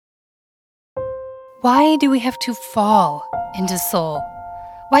Why do we have to fall into soul?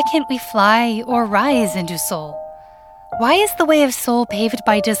 Why can't we fly or rise into soul? Why is the way of soul paved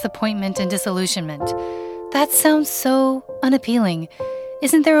by disappointment and disillusionment? That sounds so unappealing.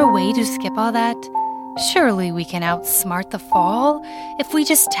 Isn't there a way to skip all that? Surely we can outsmart the fall. If we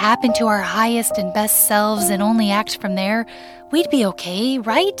just tap into our highest and best selves and only act from there, we'd be okay,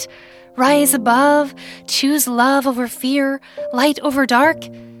 right? Rise above, choose love over fear, light over dark.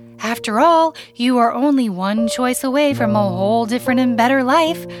 After all, you are only one choice away from a whole different and better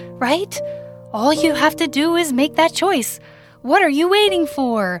life, right? All you have to do is make that choice. What are you waiting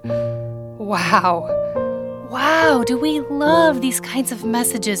for? Wow, do we love these kinds of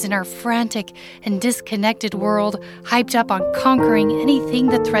messages in our frantic and disconnected world, hyped up on conquering anything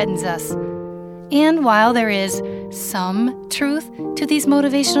that threatens us. And while there is some truth to these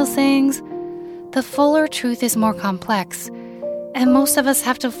motivational sayings, the fuller truth is more complex, and most of us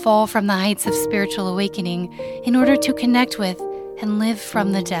have to fall from the heights of spiritual awakening in order to connect with and live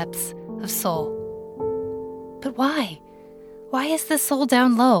from the depths of soul. But why? Why is the soul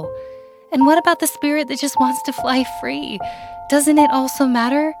down low? And what about the spirit that just wants to fly free? Doesn't it also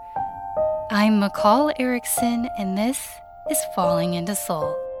matter? I'm McCall Erickson, and this is Falling into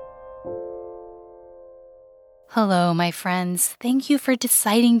Soul. Hello, my friends. Thank you for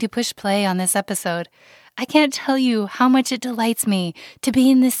deciding to push play on this episode. I can't tell you how much it delights me to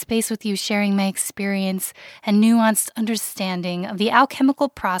be in this space with you, sharing my experience and nuanced understanding of the alchemical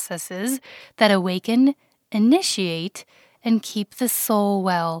processes that awaken, initiate, and keep the soul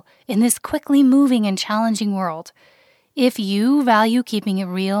well in this quickly moving and challenging world. If you value keeping it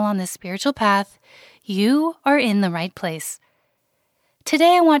real on the spiritual path, you are in the right place.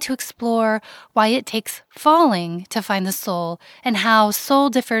 Today I want to explore why it takes falling to find the soul and how soul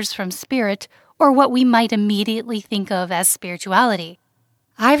differs from spirit, or what we might immediately think of as spirituality.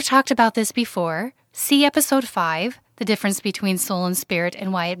 I've talked about this before. See episode 5, The Difference Between Soul and Spirit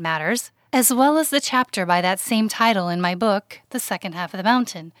and Why It Matters, as well as the chapter by that same title in my book, The Second Half of the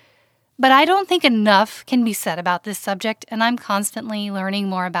Mountain. But I don't think enough can be said about this subject, and I'm constantly learning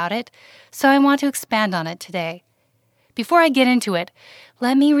more about it, so I want to expand on it today. Before I get into it,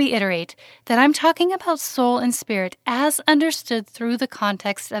 let me reiterate that I'm talking about soul and spirit as understood through the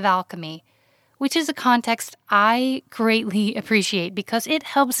context of alchemy, which is a context I greatly appreciate because it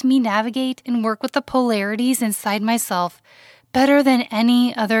helps me navigate and work with the polarities inside myself better than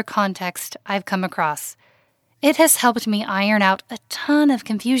any other context I've come across. It has helped me iron out a ton of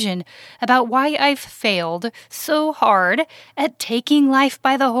confusion about why I've failed so hard at taking life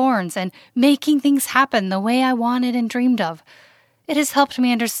by the horns and making things happen the way I wanted and dreamed of. It has helped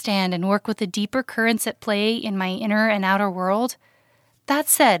me understand and work with the deeper currents at play in my inner and outer world. That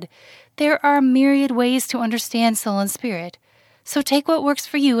said, there are myriad ways to understand soul and spirit, so take what works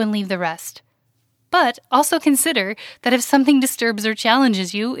for you and leave the rest. But also consider that if something disturbs or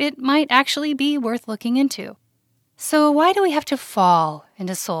challenges you, it might actually be worth looking into. So why do we have to fall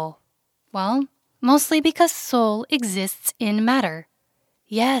into soul? Well, mostly because soul exists in matter.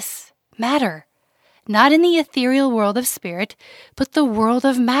 Yes, matter. Not in the ethereal world of spirit, but the world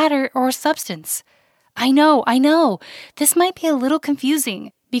of matter or substance. I know. This might be a little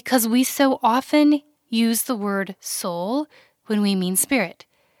confusing because we so often use the word soul when we mean spirit.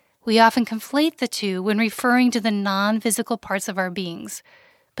 We often conflate the two when referring to the non-physical parts of our beings,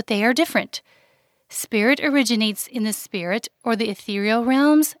 but they are different. Spirit originates in the spirit or the ethereal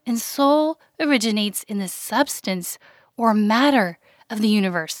realms, and soul originates in the substance or matter of the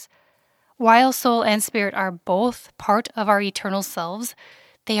universe. While soul and spirit are both part of our eternal selves,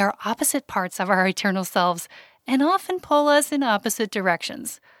 they are opposite parts of our eternal selves and often pull us in opposite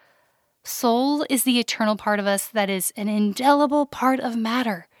directions. Soul is the eternal part of us that is an indelible part of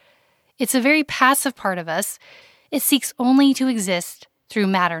matter. It's a very passive part of us. It seeks only to exist through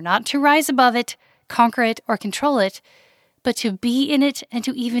matter, not to rise above it, conquer it, or control it, but to be in it and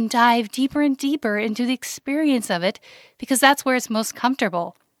to even dive deeper and deeper into the experience of it because that's where it's most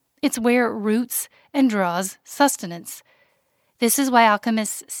comfortable. It's where it roots and draws sustenance. This is why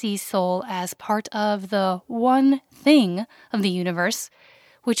alchemists see soul as part of the one thing of the universe,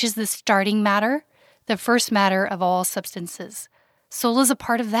 which is the starting matter, the first matter of all substances. Soul is a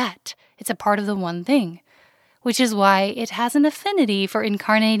part of that. It's a part of the one thing, which is why it has an affinity for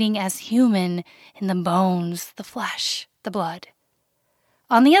incarnating as human in the bones, the flesh, the blood.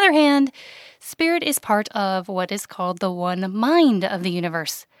 On the other hand, spirit is part of what is called the one mind of the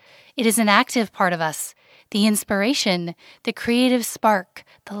universe. It is an active part of us, the inspiration, the creative spark,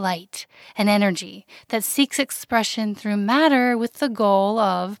 the light, and energy that seeks expression through matter with the goal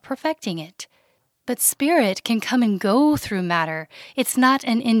of perfecting it. But spirit can come and go through matter. It's not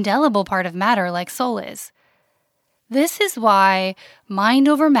an indelible part of matter like soul is. This is why mind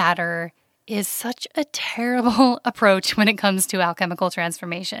over matter is such a terrible approach when it comes to alchemical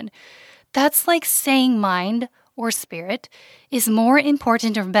transformation. That's like saying mind or spirit is more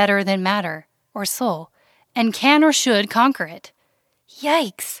important or better than matter or soul and can or should conquer it.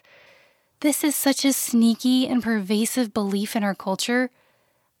 Yikes! This is such a sneaky and pervasive belief in our culture.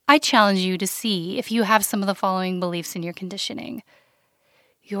 I challenge you to see if you have some of the following beliefs in your conditioning.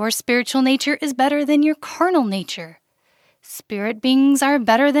 Your spiritual nature is better than your carnal nature. Spirit beings are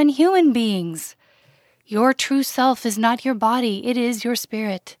better than human beings. Your true self is not your body, it is your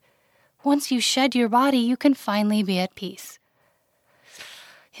spirit. Once you shed your body, you can finally be at peace.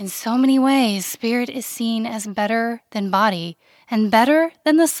 In so many ways, spirit is seen as better than body and better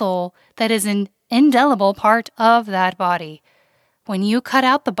than the soul that is an indelible part of that body. When you cut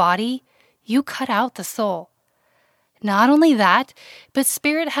out the body, you cut out the soul. Not only that, but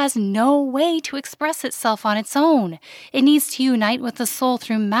spirit has no way to express itself on its own. It needs to unite with the soul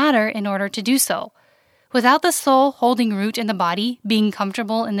through matter in order to do so. Without the soul holding root in the body, being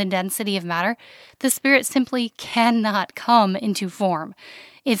comfortable in the density of matter, the spirit simply cannot come into form.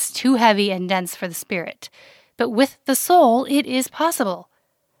 It's too heavy and dense for the spirit. But with the soul, it is possible.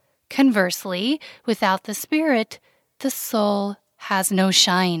 Conversely, without the spirit, the soul has no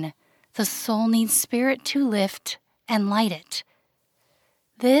shine. The soul needs spirit to lift and light it.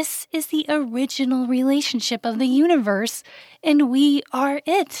 This is the original relationship of the universe, and we are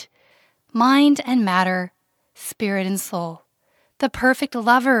it. Mind and matter, spirit and soul. The perfect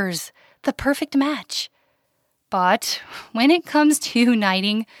lovers, the perfect match. But when it comes to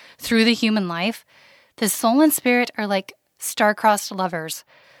uniting through the human life, the soul and spirit are like star-crossed lovers,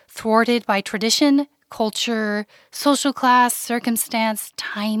 thwarted by tradition, culture, social class, circumstance,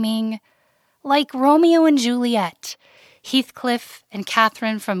 timing. Like Romeo and Juliet, Heathcliff and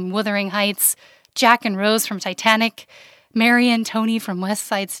Catherine from Wuthering Heights, Jack and Rose from Titanic, Mary and Tony from West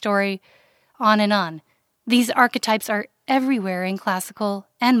Side Story, on and on. These archetypes are everywhere in classical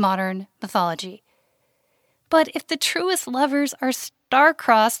and modern mythology. But if the truest lovers are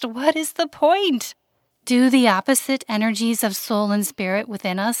star-crossed, what is the point? Do the opposite energies of soul and spirit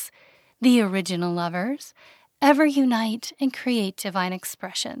within us, the original lovers, ever unite and create divine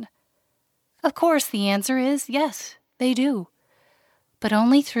expression? Of course, the answer is yes, they do. But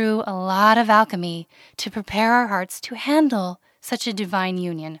only through a lot of alchemy to prepare our hearts to handle such a divine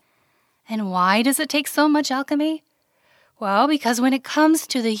union. And why does it take so much alchemy? Well, because when it comes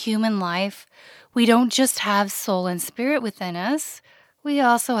to the human life, we don't just have soul and spirit within us, we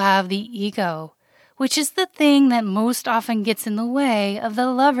also have the ego, which is the thing that most often gets in the way of the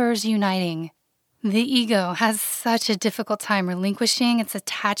lovers uniting. The ego has such a difficult time relinquishing its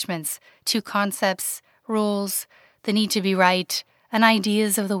attachments to concepts, rules, the need to be right, and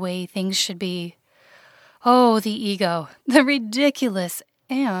ideas of the way things should be. Oh, the ego, the ridiculous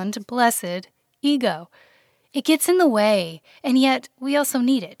and blessed ego. It gets in the way, and yet we also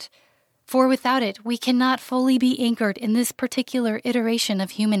need it. For without it, we cannot fully be anchored in this particular iteration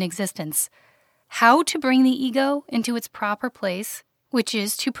of human existence. How to bring the ego into its proper place, which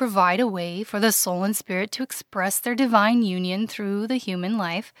is to provide a way for the soul and spirit to express their divine union through the human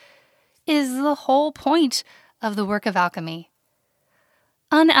life, is the whole point of the work of alchemy.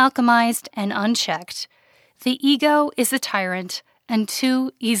 Unalchemized and unchecked, the ego is a tyrant and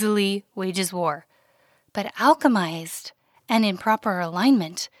too easily wages war. But alchemized and in proper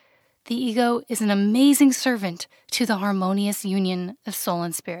alignment, the ego is an amazing servant to the harmonious union of soul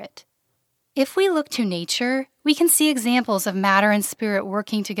and spirit. If we look to nature, we can see examples of matter and spirit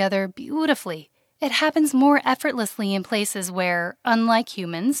working together beautifully. It happens more effortlessly in places where, unlike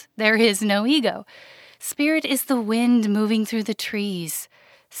humans, there is no ego. Spirit is the wind moving through the trees.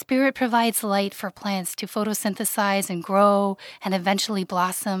 Spirit provides light for plants to photosynthesize and grow and eventually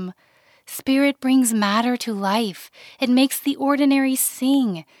blossom. Spirit brings matter to life. It makes the ordinary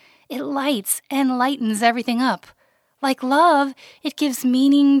sing. It lights and lightens everything up. Like love, it gives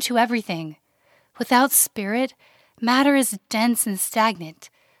meaning to everything. Without spirit, matter is dense and stagnant,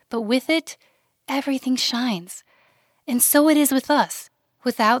 but with it, everything shines. And so it is with us.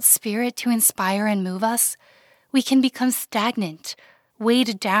 Without spirit to inspire and move us, we can become stagnant,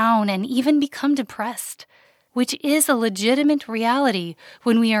 weighed down, and even become depressed, which is a legitimate reality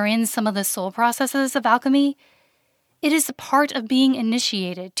when we are in some of the soul processes of alchemy. It is a part of being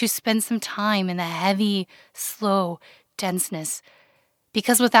initiated to spend some time in the heavy, slow denseness.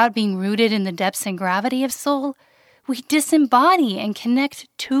 Because without being rooted in the depths and gravity of soul, we disembody and connect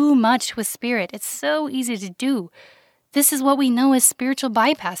too much with spirit. It's so easy to do. This is what we know as spiritual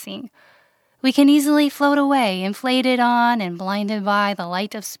bypassing. We can easily float away, inflated on and blinded by the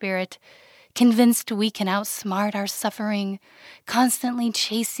light of spirit, convinced we can outsmart our suffering, constantly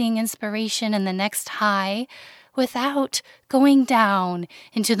chasing inspiration and the next high, without going down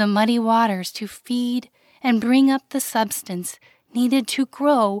into the muddy waters to feed and bring up the substance needed to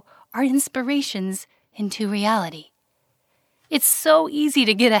grow our inspirations into reality. It's so easy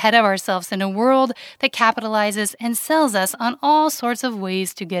to get ahead of ourselves in a world that capitalizes and sells us on all sorts of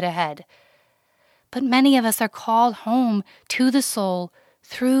ways to get ahead. But many of us are called home to the soul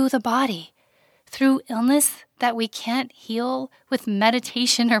through the body, through illness that we can't heal with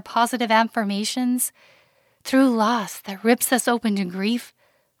meditation or positive affirmations, through loss that rips us open to grief,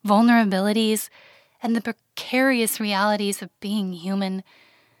 vulnerabilities, and the precarious realities of being human.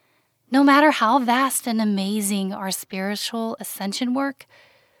 No matter how vast and amazing our spiritual ascension work,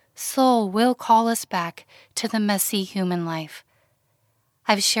 soul will call us back to the messy human life.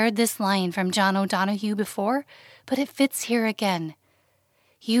 I've shared this line from John O'Donohue before, but it fits here again.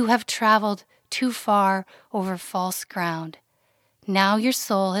 You have traveled too far over false ground. Now your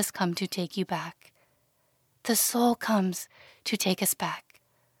soul has come to take you back. The soul comes to take us back.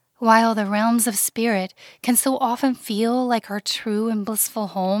 While the realms of spirit can so often feel like our true and blissful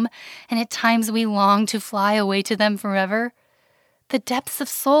home, and at times we long to fly away to them forever, the depths of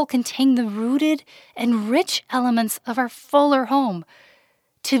soul contain the rooted and rich elements of our fuller home.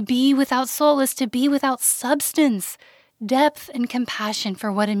 To be without soul is to be without substance, depth, and compassion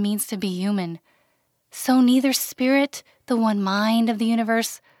for what it means to be human. So neither spirit, the one mind of the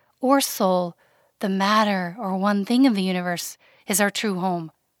universe, or soul, the matter or one thing of the universe, is our true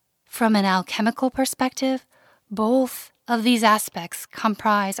home. From an alchemical perspective, both of these aspects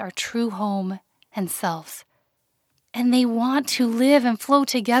comprise our true home and selves. And they want to live and flow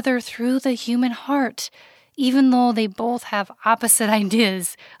together through the human heart, even though they both have opposite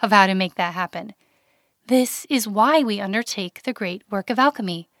ideas of how to make that happen. This is why we undertake the great work of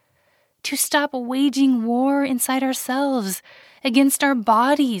alchemy, to stop waging war inside ourselves, against our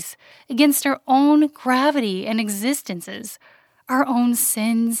bodies, against our own gravity and existences, our own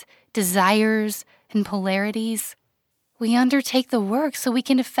sins, desires, and polarities. We undertake the work so we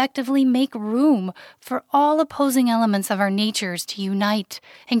can effectively make room for all opposing elements of our natures to unite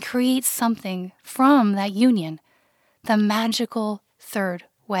and create something from that union, the magical third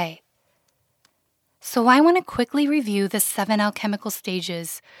way. So I want to quickly review the 7 alchemical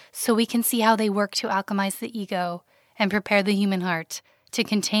stages so we can see how they work to alchemize the ego and prepare the human heart to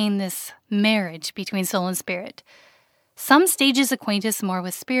contain this marriage between soul and spirit. Some stages acquaint us more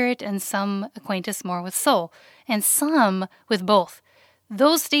with spirit, and some acquaint us more with soul, and some with both.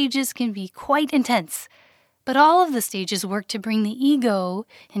 Those stages can be quite intense, but all of the stages work to bring the ego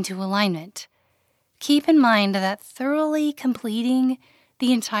into alignment. Keep in mind that thoroughly completing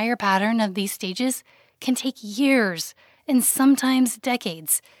the entire pattern of these stages can take years and sometimes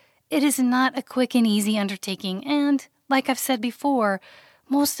decades. It is not a quick and easy undertaking, and, like I've said before,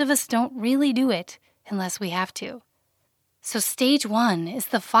 most of us don't really do it unless we have to. So stage 1 is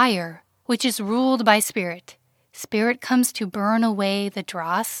the fire, which is ruled by spirit. Spirit comes to burn away the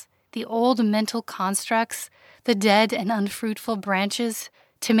dross, the old mental constructs, the dead and unfruitful branches,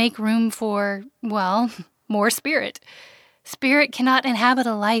 to make room for, well, more spirit. Spirit cannot inhabit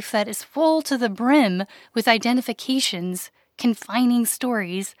a life that is full to the brim with identifications, confining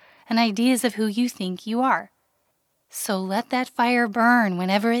stories, and ideas of who you think you are. So let that fire burn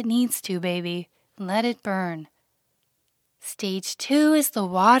whenever it needs to, baby. Let it burn. Stage 2 is the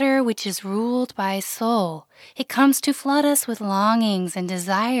water, which is ruled by soul. It comes to flood us with longings and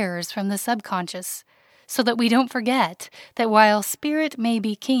desires from the subconscious, so that we don't forget that while spirit may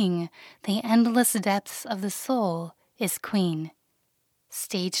be king, the endless depths of the soul is queen.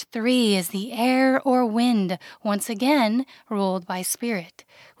 Stage 3 is the air or wind, once again ruled by spirit,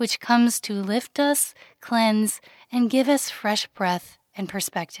 which comes to lift us, cleanse, and give us fresh breath and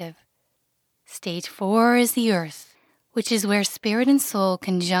perspective. Stage 4 is the earth, which is where spirit and soul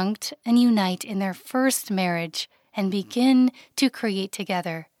conjunct and unite in their first marriage and begin to create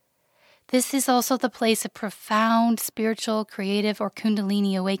together. This is also the place of profound spiritual, creative, or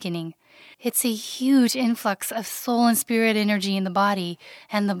kundalini awakening. It's a huge influx of soul and spirit energy in the body,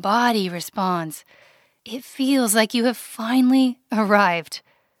 and the body responds. It feels like you have finally arrived.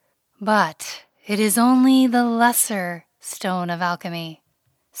 But it is only the lesser stone of alchemy.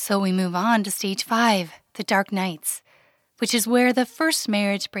 So we move on to stage 5, the dark nights, which is where the first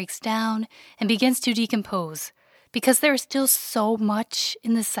marriage breaks down and begins to decompose, because there is still so much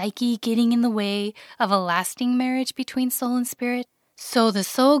in the psyche getting in the way of a lasting marriage between soul and spirit. So the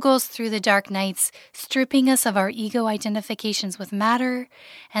soul goes through the dark nights, stripping us of our ego identifications with matter,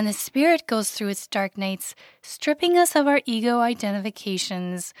 and the spirit goes through its dark nights, stripping us of our ego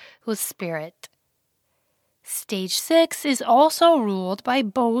identifications with spirit. Stage 6 is also ruled by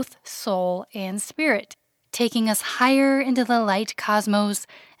both soul and spirit, taking us higher into the light cosmos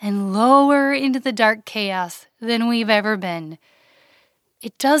and lower into the dark chaos than we've ever been.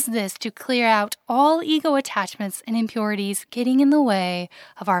 It does this to clear out all ego attachments and impurities getting in the way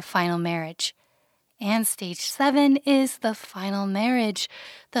of our final marriage. And stage 7 is the final marriage,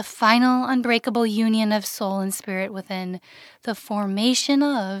 the final unbreakable union of soul and spirit within, the formation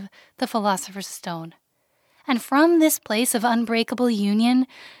of the Philosopher's Stone. And from this place of unbreakable union,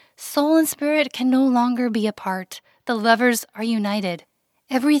 soul and spirit can no longer be apart. The lovers are united.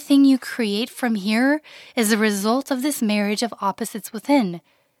 Everything you create from here is a result of this marriage of opposites within.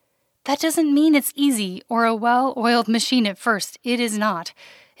 That doesn't mean it's easy or a well-oiled machine at first. It is not.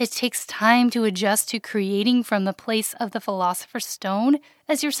 It takes time to adjust to creating from the place of the Philosopher's Stone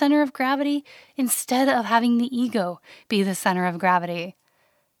as your center of gravity instead of having the ego be the center of gravity.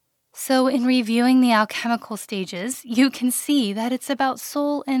 So in reviewing the alchemical stages, you can see that it's about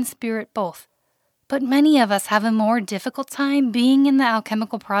soul and spirit both. But many of us have a more difficult time being in the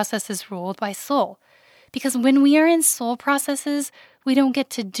alchemical processes ruled by soul. Because when we are in soul processes, we don't get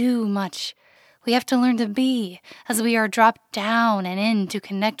to do much. We have to learn to be, as we are dropped down and in to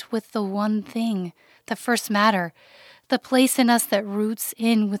connect with the one thing, the first matter, the place in us that roots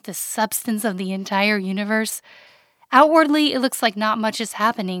in with the substance of the entire universe. Outwardly, it looks like not much is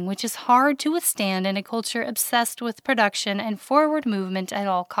happening, which is hard to withstand in a culture obsessed with production and forward movement at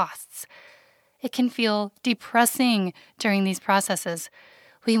all costs. It can feel depressing during these processes.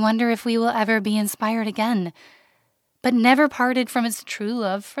 We wonder if we will ever be inspired again. But never parted from its true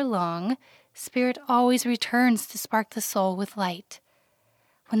love for long, spirit always returns to spark the soul with light.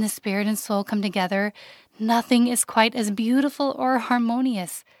 When the spirit and soul come together, nothing is quite as beautiful or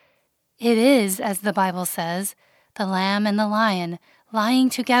harmonious. It is, as the Bible says, the lamb and the lion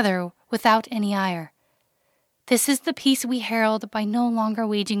lying together without any ire. This is the peace we herald by no longer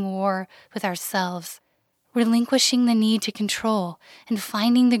waging war with ourselves, relinquishing the need to control and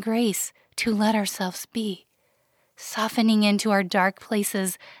finding the grace to let ourselves be, softening into our dark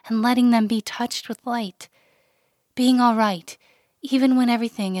places and letting them be touched with light, being all right even when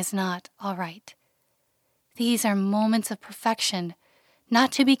everything is not all right. These are moments of perfection,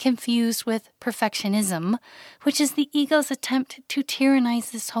 not to be confused with perfectionism, which is the ego's attempt to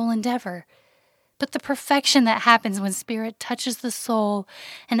tyrannize this whole endeavor. But the perfection that happens when spirit touches the soul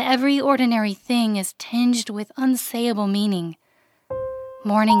and every ordinary thing is tinged with unsayable meaning.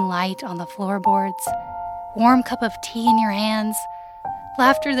 Morning light on the floorboards, warm cup of tea in your hands,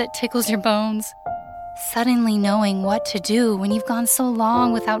 laughter that tickles your bones, suddenly knowing what to do when you've gone so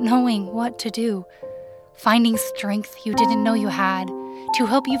long without knowing what to do, finding strength you didn't know you had to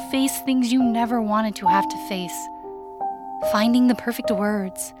help you face things you never wanted to have to face, finding the perfect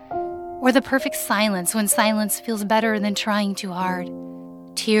words, or the perfect silence when silence feels better than trying too hard.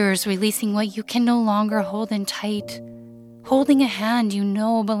 Tears releasing what you can no longer hold in tight. Holding a hand you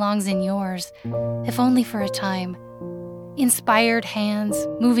know belongs in yours, if only for a time. Inspired hands,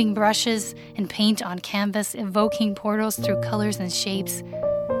 moving brushes and paint on canvas, evoking portals through colors and shapes.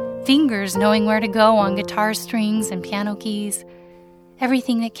 Fingers knowing where to go on guitar strings and piano keys.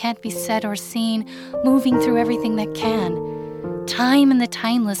 Everything that can't be said or seen, moving through everything that can. Time and the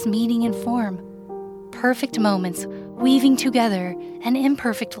timeless meeting in form. Perfect moments weaving together an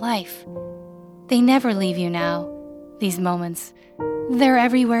imperfect life. They never leave you now, these moments. They're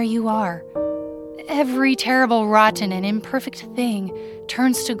everywhere you are. Every terrible, rotten, and imperfect thing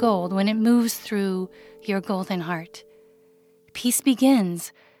turns to gold when it moves through your golden heart. Peace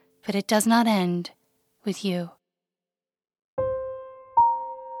begins, but it does not end with you.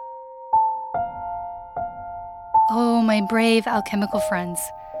 Oh, my brave alchemical friends,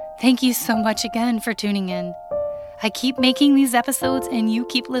 thank you so much again for tuning in. I keep making these episodes and you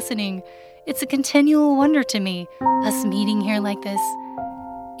keep listening. It's a continual wonder to me, us meeting here like this.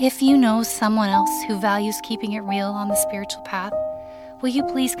 If you know someone else who values keeping it real on the spiritual path, will you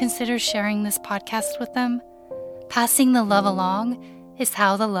please consider sharing this podcast with them? Passing the love along is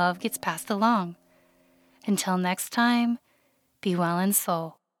how the love gets passed along. Until next time, be well in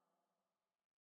soul.